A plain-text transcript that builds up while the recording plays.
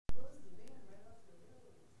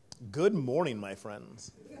Good morning, my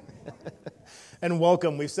friends. And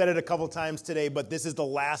welcome. We've said it a couple times today, but this is the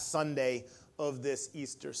last Sunday of this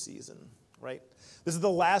Easter season, right? This is the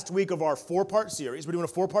last week of our four-part series. We're doing a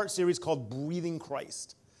four-part series called Breathing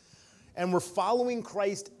Christ. And we're following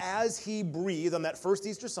Christ as he breathed on that first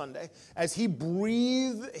Easter Sunday, as he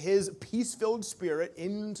breathed his peace-filled spirit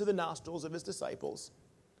into the nostrils of his disciples,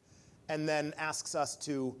 and then asks us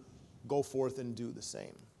to go forth and do the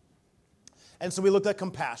same. And so we looked at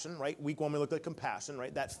compassion, right? Week one, we looked at compassion,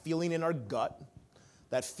 right? That feeling in our gut,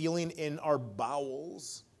 that feeling in our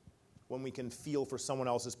bowels when we can feel for someone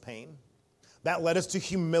else's pain. That led us to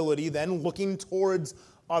humility, then looking towards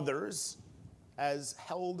others as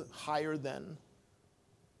held higher than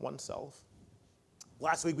oneself.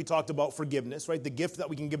 Last week we talked about forgiveness, right? The gift that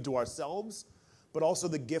we can give to ourselves, but also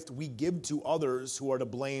the gift we give to others who are to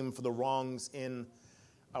blame for the wrongs in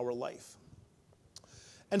our life.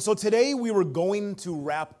 And so today we were going to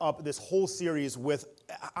wrap up this whole series with,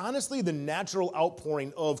 honestly, the natural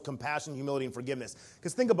outpouring of compassion, humility, and forgiveness.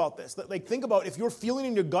 Because think about this. Think about if you're feeling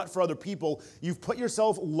in your gut for other people, you've put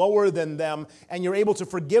yourself lower than them, and you're able to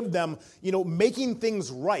forgive them, making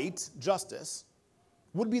things right, justice,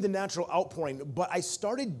 would be the natural outpouring. But I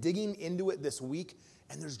started digging into it this week,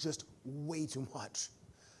 and there's just way too much.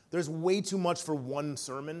 There's way too much for one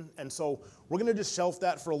sermon, and so we're going to just shelf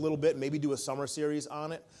that for a little bit, maybe do a summer series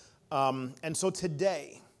on it. And so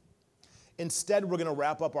today, instead, we're going to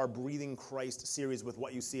wrap up our Breathing Christ series with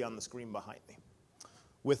what you see on the screen behind me,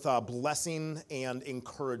 with blessing and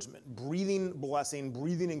encouragement. Breathing blessing,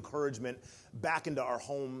 breathing encouragement back into our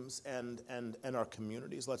homes and our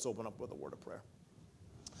communities. Let's open up with a word of prayer.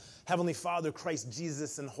 Heavenly Father, Christ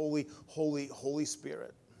Jesus, and Holy, Holy, Holy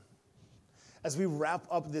Spirit, as we wrap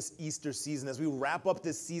up this Easter season, as we wrap up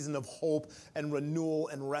this season of hope and renewal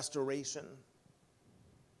and restoration,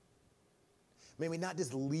 may we not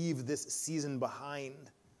just leave this season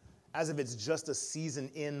behind as if it's just a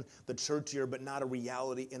season in the church year, but not a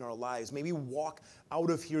reality in our lives. May we walk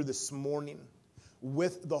out of here this morning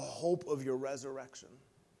with the hope of your resurrection.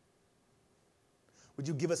 Would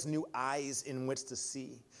you give us new eyes in which to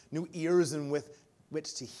see, new ears in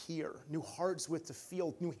which to hear, new hearts with to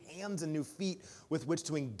feel, new hands and new feet with which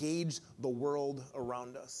to engage the world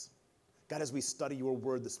around us. God, as we study your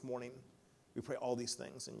word this morning, we pray all these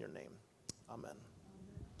things in your name. Amen.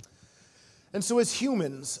 And so as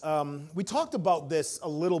humans, we talked about this a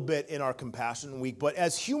little bit in our Compassion Week, but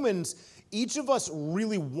as humans, each of us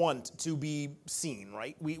really want to be seen,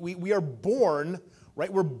 right? We are born, right?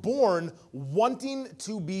 We're born wanting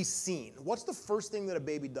to be seen. What's the first thing that a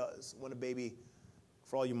baby does when a baby,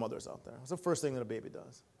 for all you mothers out there, what's the first thing that a baby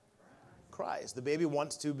does? Cries. The baby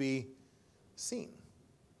wants to be seen.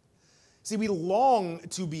 See, we long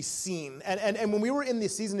to be seen. And when we were in the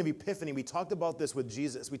season of Epiphany, we talked about this with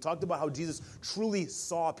Jesus. We talked about how Jesus truly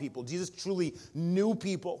saw people. Jesus truly knew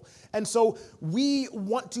people. And so we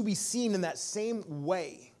want to be seen in that same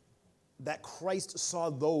way that Christ saw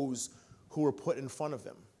those who were put in front of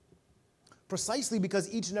him. Precisely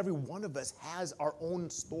because each and every one of us has our own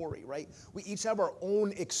story, right? We each have our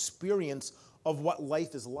own experience of what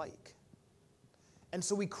life is like. And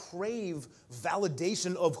so we crave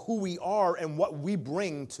validation of who we are and what we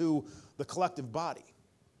bring to the collective body.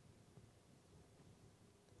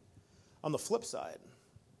 On the flip side,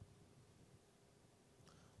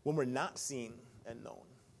 when we're not seen and known,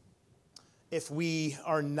 if we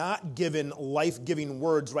are not given life-giving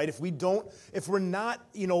words, right? If we're not,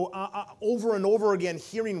 over and over again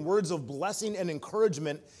hearing words of blessing and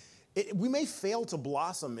encouragement, we may fail to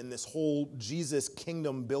blossom in this whole Jesus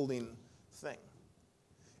kingdom building thing.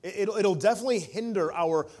 It'll definitely hinder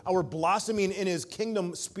our blossoming in his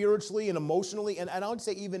kingdom spiritually and emotionally, and I would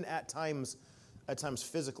say even at times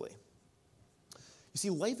physically. You see,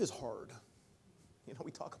 life is hard.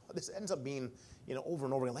 We talk about this. It ends up being, over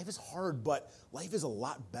and over again. Life is hard, but life is a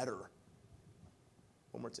lot better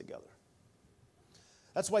when we're together.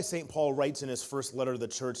 That's why St. Paul writes in his first letter to the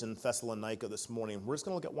church in Thessalonica this morning. We're just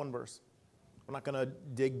going to look at one verse. We're not going to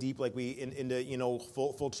dig deep like into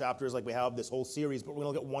full chapters like we have this whole series, but we're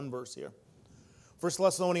going to look at one verse here. 1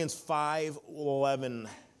 Thessalonians 5:11.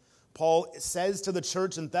 Paul says to the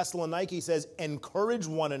church in Thessalonica, he says, encourage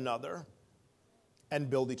one another and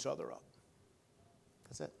build each other up.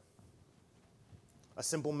 That's it. A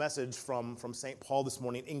simple message from St. Paul this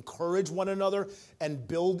morning. Encourage one another and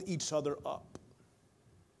build each other up.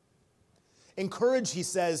 Encourage, he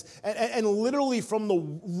says, and literally from the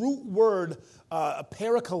root word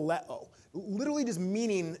parakaleo, literally just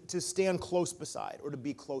meaning to stand close beside or to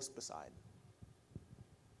be close beside.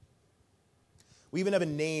 We even have a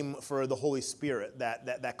name for the Holy Spirit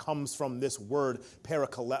that comes from this word,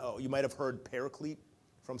 parakaleo. You might have heard paraclete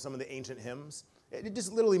from some of the ancient hymns. It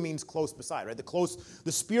just literally means close beside, right?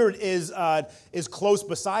 The Spirit is close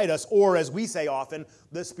beside us, or as we say often,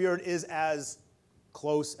 the Spirit is as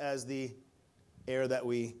close as the air that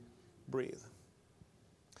we breathe.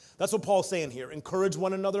 That's what Paul's saying here. Encourage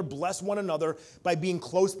one another, bless one another by being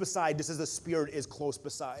close beside, just as the Spirit is close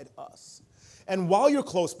beside us. And while you're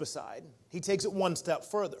close beside, he takes it one step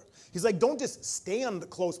further. He's like, don't just stand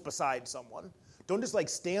close beside someone. Don't just like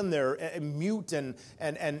stand there and mute and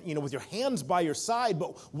with your hands by your side.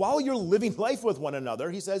 But while you're living life with one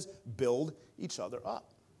another, he says, build each other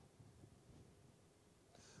up.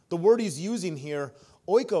 The word he's using here,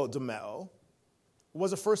 oikodomeo,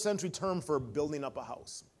 was a first century term for building up a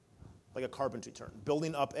house. Like a carpentry term,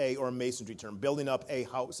 building up or a masonry term, building up a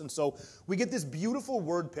house. And so we get this beautiful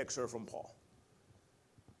word picture from Paul,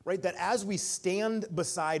 right? That as we stand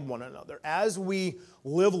beside one another, as we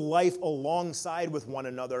live life alongside with one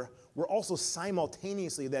another, we're also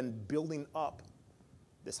simultaneously then building up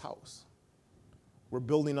this house. We're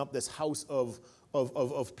building up this house of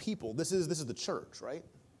people. This is the church, right?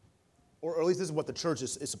 Or at least this is what the church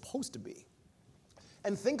is supposed to be.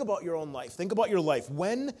 And think about your own life. Think about your life.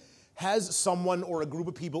 When has someone or a group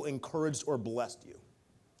of people encouraged or blessed you?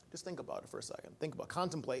 Just think about it for a second.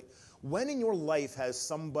 Contemplate. When in your life has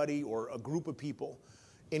somebody or a group of people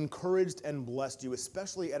encouraged and blessed you,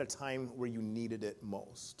 especially at a time where you needed it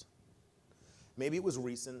most? Maybe it was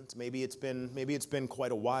recent, maybe it's been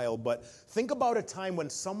quite a while, but think about a time when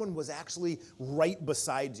someone was actually right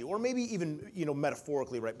beside you, or maybe even,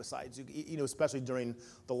 metaphorically right beside you, especially during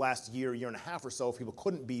the last year and a half or so, if people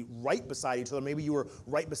couldn't be right beside each other, maybe you were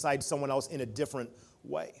right beside someone else in a different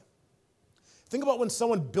way. Think about when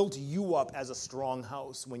someone built you up as a strong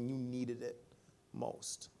house when you needed it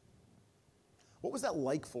most. What was that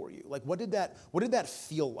like for you? Like, what did that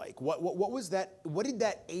feel like? What was that? What did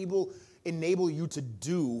that enable you to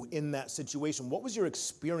do in that situation? What was your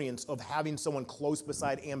experience of having someone close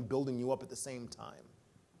beside and building you up at the same time?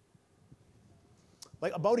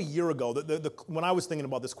 Like about a year ago, when I was thinking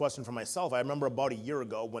about this question for myself, I remember about a year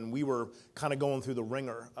ago when we were kind of going through the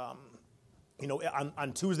ringer.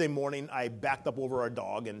 On Tuesday morning, I backed up over our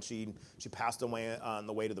dog, and she passed away on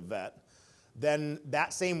the way to the vet. Then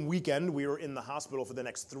that same weekend, we were in the hospital for the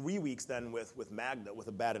next 3 weeks then with Magda, with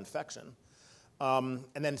a bad infection. And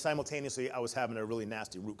then simultaneously, I was having a really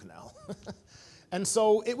nasty root canal. And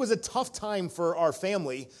so it was a tough time for our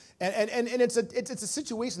family. And it's a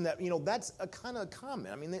situation that, that's a kind of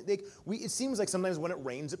common. I mean, it seems like sometimes when it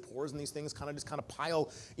rains, it pours, and these things kind of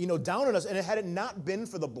pile, down on us. And had it not been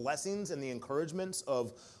for the blessings and the encouragements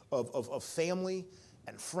of family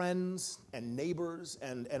and friends and neighbors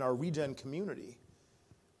and our Regen community,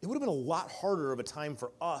 it would have been a lot harder of a time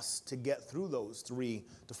for us to get through those 3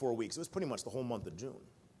 to 4 weeks. It was pretty much the whole month of June.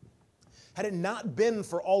 Had it not been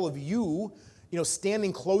for all of you,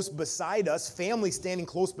 standing close beside us, family standing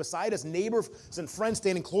close beside us, neighbors and friends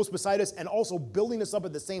standing close beside us, and also building us up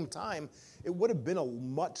at the same time, it would have been a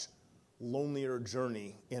much lonelier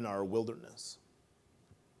journey in our wilderness.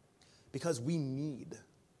 Because we need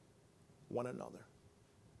one another.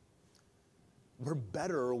 We're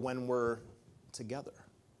better when we're together.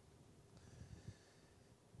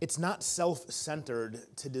 It's not self-centered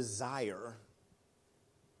to desire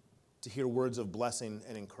to hear words of blessing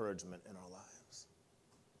and encouragement in our lives.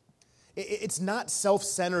 It's not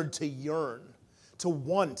self-centered to yearn, to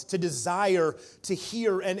want, to desire, to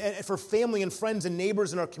hear, and for family and friends and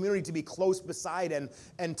neighbors in our community to be close beside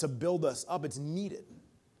and to build us up. It's needed.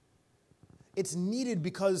 It's needed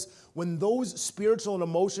because when those spiritual and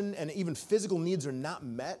emotion and even physical needs are not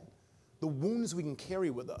met, the wounds we can carry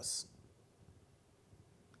with us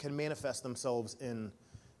can manifest themselves in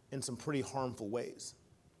some pretty harmful ways.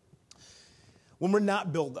 When we're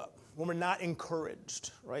not built up, when we're not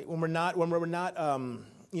encouraged, right? When we're not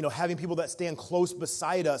having people that stand close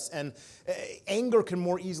beside us, and anger can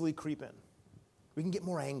more easily creep in. We can get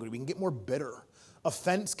more angry. We can get more bitter.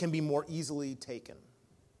 Offense can be more easily taken.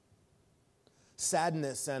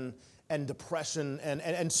 Sadness and depression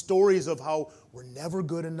and stories of how we're never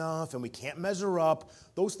good enough and we can't measure up,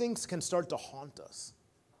 those things can start to haunt us.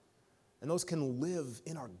 And those can live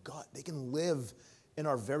in our gut. They can live in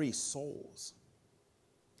our very souls.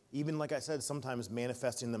 Even, like I said, sometimes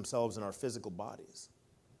manifesting themselves in our physical bodies.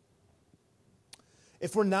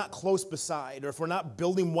 If we're not close beside, or if we're not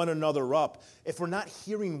building one another up, if we're not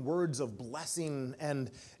hearing words of blessing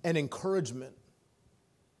and encouragement,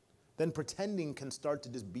 then pretending can start to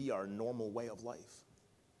just be our normal way of life.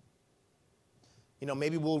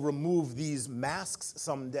 Maybe we'll remove these masks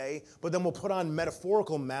someday, but then we'll put on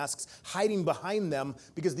metaphorical masks, hiding behind them,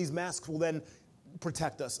 because these masks will then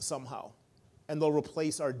protect us somehow, and they'll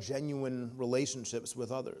replace our genuine relationships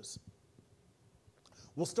with others.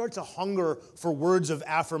 We'll start to hunger for words of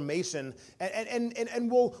affirmation,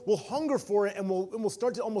 and we'll hunger for it, and we'll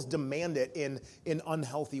start to almost demand it in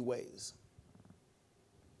unhealthy ways.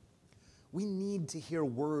 We need to hear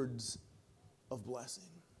words of blessing.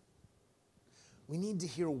 We need to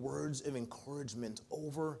hear words of encouragement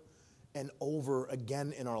over and over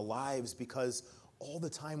again in our lives, because all the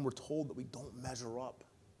time we're told that we don't measure up,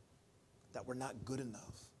 that we're not good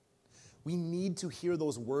enough. We need to hear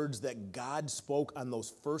those words that God spoke on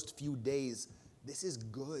those first few days. This is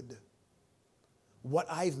good. What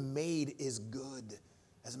I've made is good.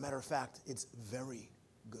 As a matter of fact, it's very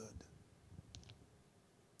good.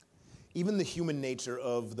 Even the human nature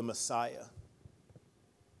of the Messiah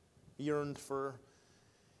yearned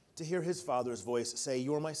to hear his Father's voice say,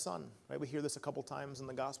 "You are my son." Right? We hear this a couple times in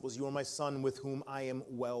the Gospels. "You are my son with whom I am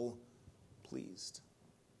well pleased."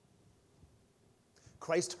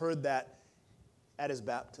 Christ heard that at his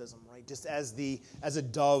baptism, right? Just as a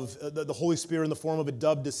dove, the Holy Spirit in the form of a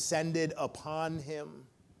dove descended upon him.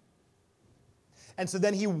 And so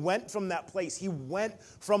then he went from that place. He went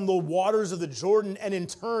from the waters of the Jordan, and in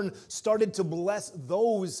turn started to bless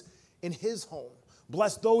those in his home,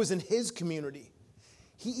 bless those in his community.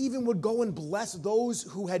 He even would go and bless those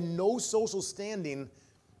who had no social standing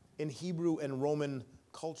in Hebrew and Roman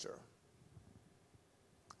culture.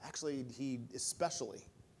 Actually, he especially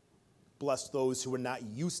blessed those who were not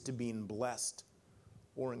used to being blessed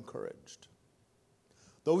or encouraged.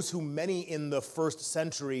 Those who many in the first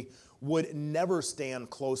century would never stand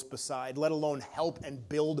close beside, let alone help and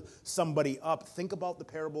build somebody up. Think about the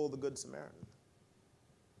parable of the Good Samaritan.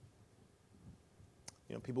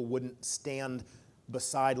 People wouldn't stand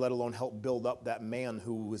beside, let alone help build up that man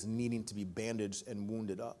who was needing to be bandaged and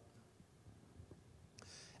wounded up.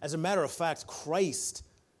 As a matter of fact, Christ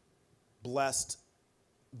blessed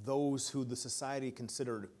those who the society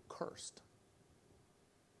considered cursed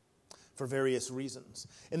for various reasons.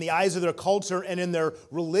 In the eyes of their culture and in their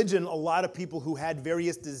religion, a lot of people who had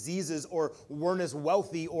various diseases or weren't as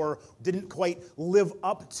wealthy or didn't quite live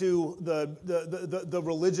up to the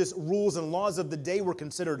religious rules and laws of the day were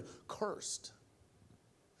considered cursed.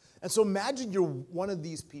 And so imagine you're one of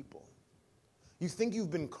these people. You think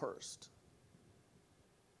you've been cursed.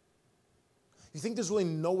 You think there's really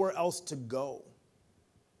nowhere else to go.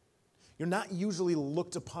 You're not usually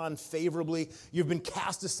looked upon favorably. You've been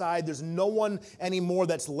cast aside. There's no one anymore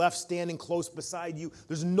that's left standing close beside you.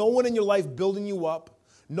 There's no one in your life building you up.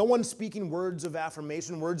 No one speaking words of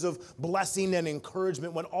affirmation, words of blessing and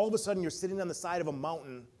encouragement, when all of a sudden you're sitting on the side of a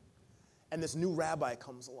mountain and this new rabbi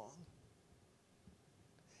comes along.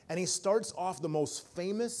 And he starts off the most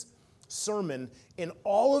famous sermon in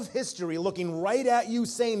all of history, looking right at you,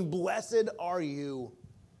 saying, "Blessed are you,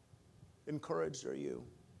 encouraged are you,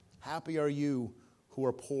 happy are you who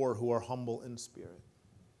are poor, who are humble in spirit.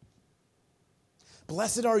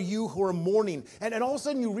 Blessed are you who are mourning." And all of a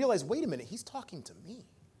sudden you realize, wait a minute, he's talking to me.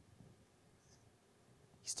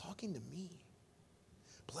 He's talking to me.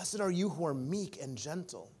 Blessed are you who are meek and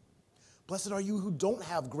gentle. Blessed are you who don't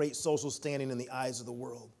have great social standing in the eyes of the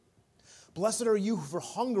world. Blessed are you who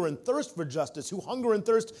hunger and thirst for justice, who hunger and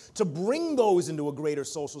thirst to bring those into a greater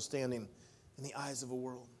social standing in the eyes of a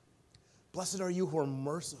world. Blessed are you who are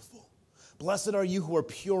merciful. Blessed are you who are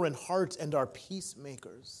pure in heart and are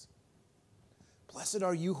peacemakers. Blessed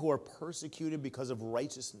are you who are persecuted because of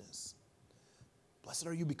righteousness. Blessed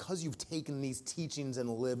are you because you've taken these teachings and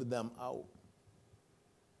lived them out.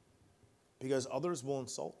 Because others will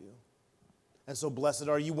insult you. And so blessed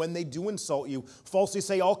are you when they do insult you, falsely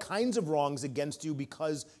say all kinds of wrongs against you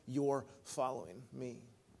because you're following me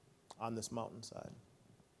on this mountainside.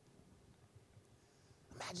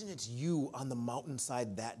 Imagine it's you on the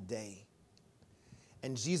mountainside that day.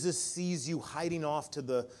 And Jesus sees you hiding off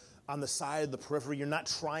on the side of the periphery. You're not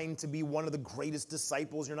trying to be one of the greatest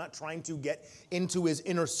disciples. You're not trying to get into his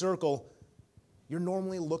inner circle. You're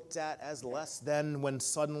normally looked at as less than when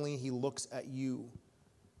suddenly he looks at you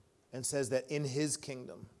and says that in his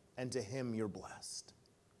kingdom and to him you're blessed.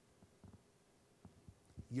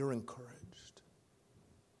 You're encouraged.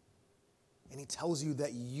 And he tells you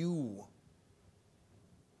that you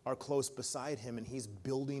are close beside him and he's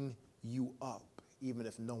building you up, even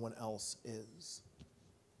if no one else is.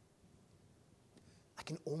 I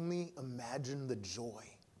can only imagine the joy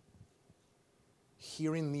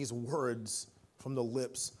hearing these words from the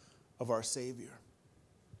lips of our Savior.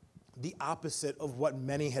 The opposite of what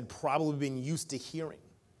many had probably been used to hearing.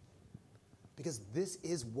 Because this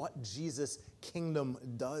is what Jesus' kingdom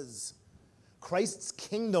does. Christ's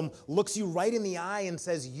kingdom looks you right in the eye and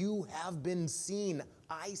says, you have been seen.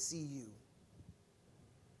 I see you.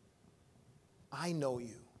 I know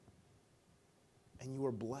you. And you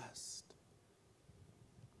are blessed.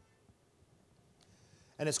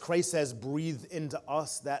 And as Christ has breathed into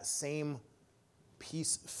us that same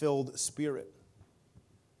peace-filled spirit,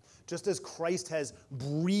 just as Christ has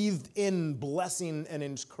breathed in blessing and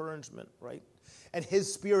encouragement, right? And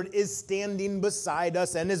his spirit is standing beside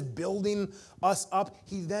us and is building us up,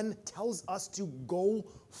 he then tells us to go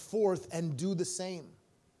forth and do the same.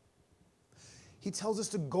 He tells us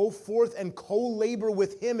to go forth and co-labor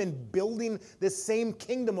with him in building this same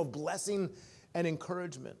kingdom of blessing and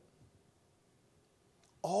encouragement.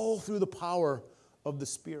 All through the power of the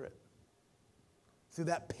Spirit. Through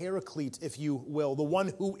that paraclete, if you will, the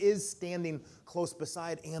one who is standing close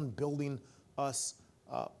beside and building us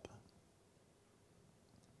up.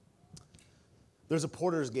 There's a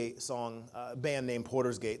Porter's Gate song, a band named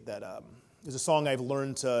Porter's Gate that is a song I've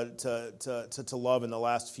learned to love in the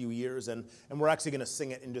last few years, and we're actually going to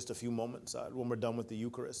sing it in just a few moments when we're done with the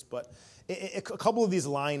Eucharist. But a couple of these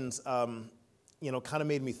lines, kind of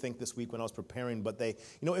made me think this week when I was preparing. But they,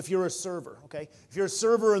 if you're a server, okay, if you're a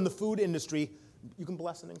server in the food industry, you can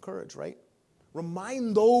bless and encourage, right?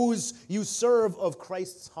 Remind those you serve of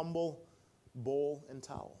Christ's humble bowl and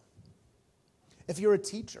towel. If you're a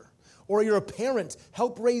teacher or you're a parent,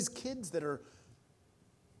 help raise kids that are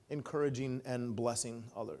encouraging and blessing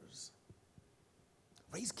others.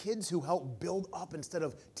 Raise kids who help build up instead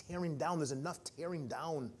of tearing down. There's enough tearing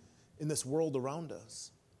down in this world around us.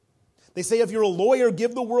 They say if you're a lawyer,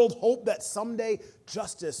 give the world hope that someday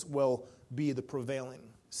justice will be the prevailing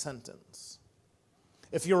sentence.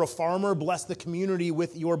 If you're a farmer, bless the community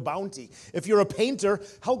with your bounty. If you're a painter,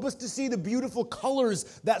 help us to see the beautiful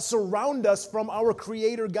colors that surround us from our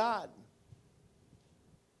Creator God.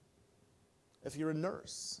 If you're a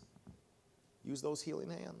nurse, use those healing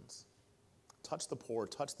hands. Touch the poor,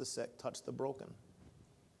 touch the sick, touch the broken.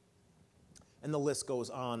 And the list goes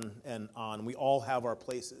on and on. We all have our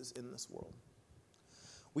places in this world.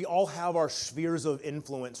 We all have our spheres of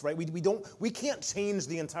influence, right? We can't change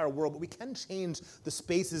the entire world, but we can change the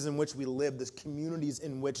spaces in which we live, the communities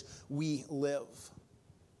in which we live.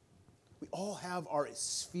 We all have our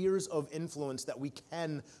spheres of influence that we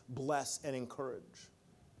can bless and encourage.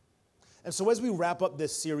 And so as we wrap up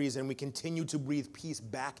this series and we continue to breathe peace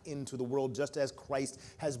back into the world, just as Christ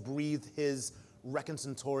has breathed his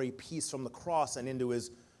reconciliatory peace from the cross and into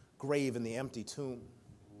his grave in the empty tomb,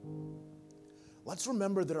 let's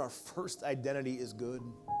remember that our first identity is good.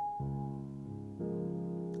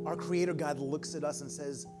 Our Creator God looks at us and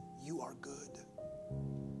says, you are good.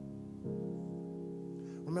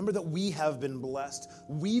 Remember that we have been blessed.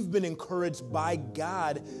 We've been encouraged by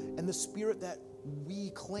God, and the Spirit that we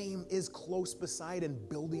claim is close beside and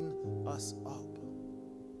building us up.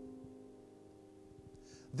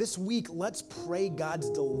 This week, let's pray God's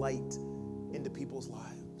delight into people's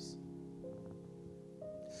lives.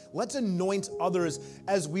 Let's anoint others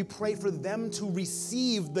as we pray for them to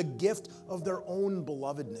receive the gift of their own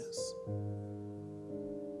belovedness.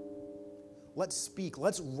 Let's speak.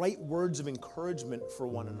 Let's write words of encouragement for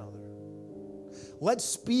one another. Let's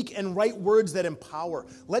speak and write words that empower.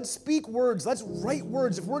 Let's speak words. Let's write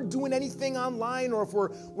words. If we're doing anything online or if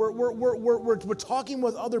we're talking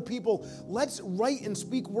with other people, let's write and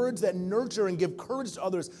speak words that nurture and give courage to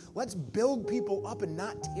others. Let's build people up and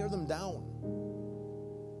not tear them down.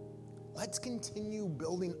 Let's continue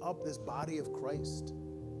building up this body of Christ.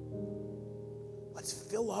 Let's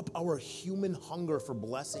fill up our human hunger for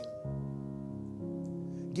blessing,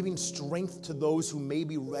 giving strength to those who may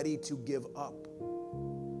be ready to give up.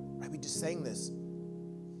 Right? We just sang this.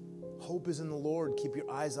 Hope is in the Lord. Keep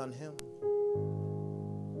your eyes on him.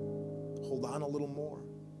 Hold on a little more.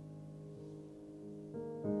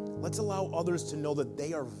 Let's allow others to know that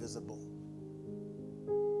they are visible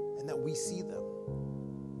and that we see them,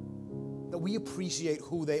 that we appreciate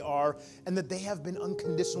who they are, and that they have been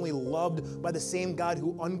unconditionally loved by the same God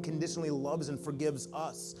who unconditionally loves and forgives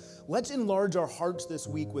us. Let's enlarge our hearts this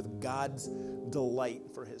week with God's delight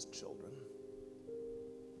for his children.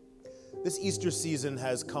 This Easter season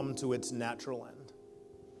has come to its natural end.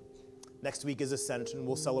 Next week is Ascension.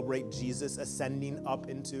 We'll celebrate Jesus ascending up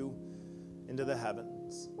into the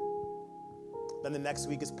heavens. Then the next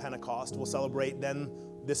week is Pentecost. We'll celebrate then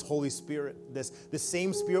this Holy Spirit, this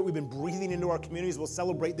same Spirit we've been breathing into our communities. We'll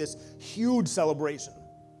celebrate this huge celebration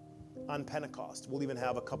on Pentecost. We'll even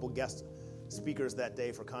have a couple guest speakers that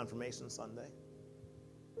day for Confirmation Sunday.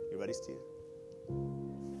 You ready, Steve?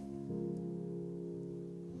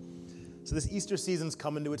 So this Easter season's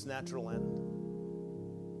coming to its natural end.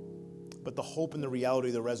 But the hope and the reality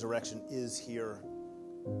of the resurrection is here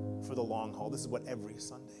for the long haul. This is what every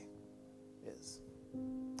Sunday is.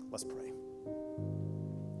 Let's pray.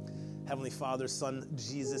 Heavenly Father, Son,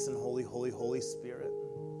 Jesus, and Holy, Holy, Holy Spirit.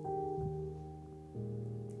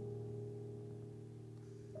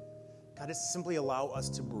 God, just simply allow us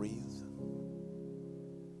to breathe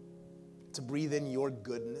in your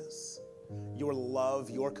goodness, your love,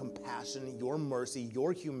 your compassion, your mercy,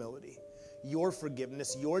 your humility, your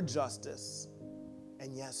forgiveness, your justice,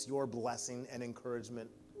 and yes, your blessing and encouragement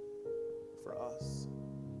for us.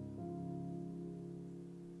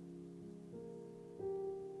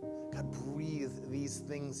 God, breathe these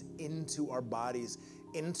things into our bodies,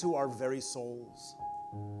 into our very souls.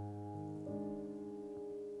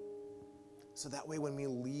 So that way when we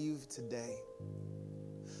leave today,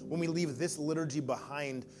 when we leave this liturgy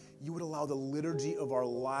behind, you would allow the liturgy of our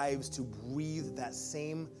lives to breathe that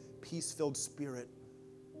same peace-filled spirit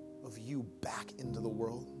of you back into the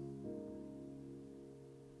world.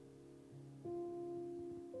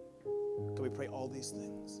 Can we pray all these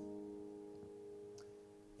things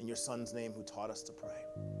in your Son's name who taught us to pray?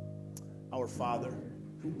 Our Father,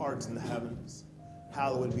 who art in the heavens,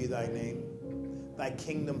 hallowed be thy name. Thy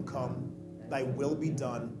kingdom come, thy will be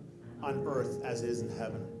done on earth as it is in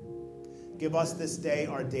heaven. Give us this day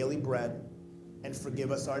our daily bread, and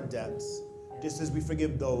forgive us our debts, just as we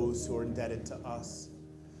forgive those who are indebted to us.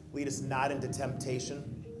 Lead us not into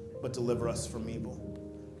temptation, but deliver us from evil.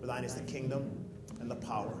 For thine is the kingdom, and the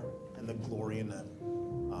power, and the glory in it.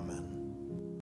 Amen.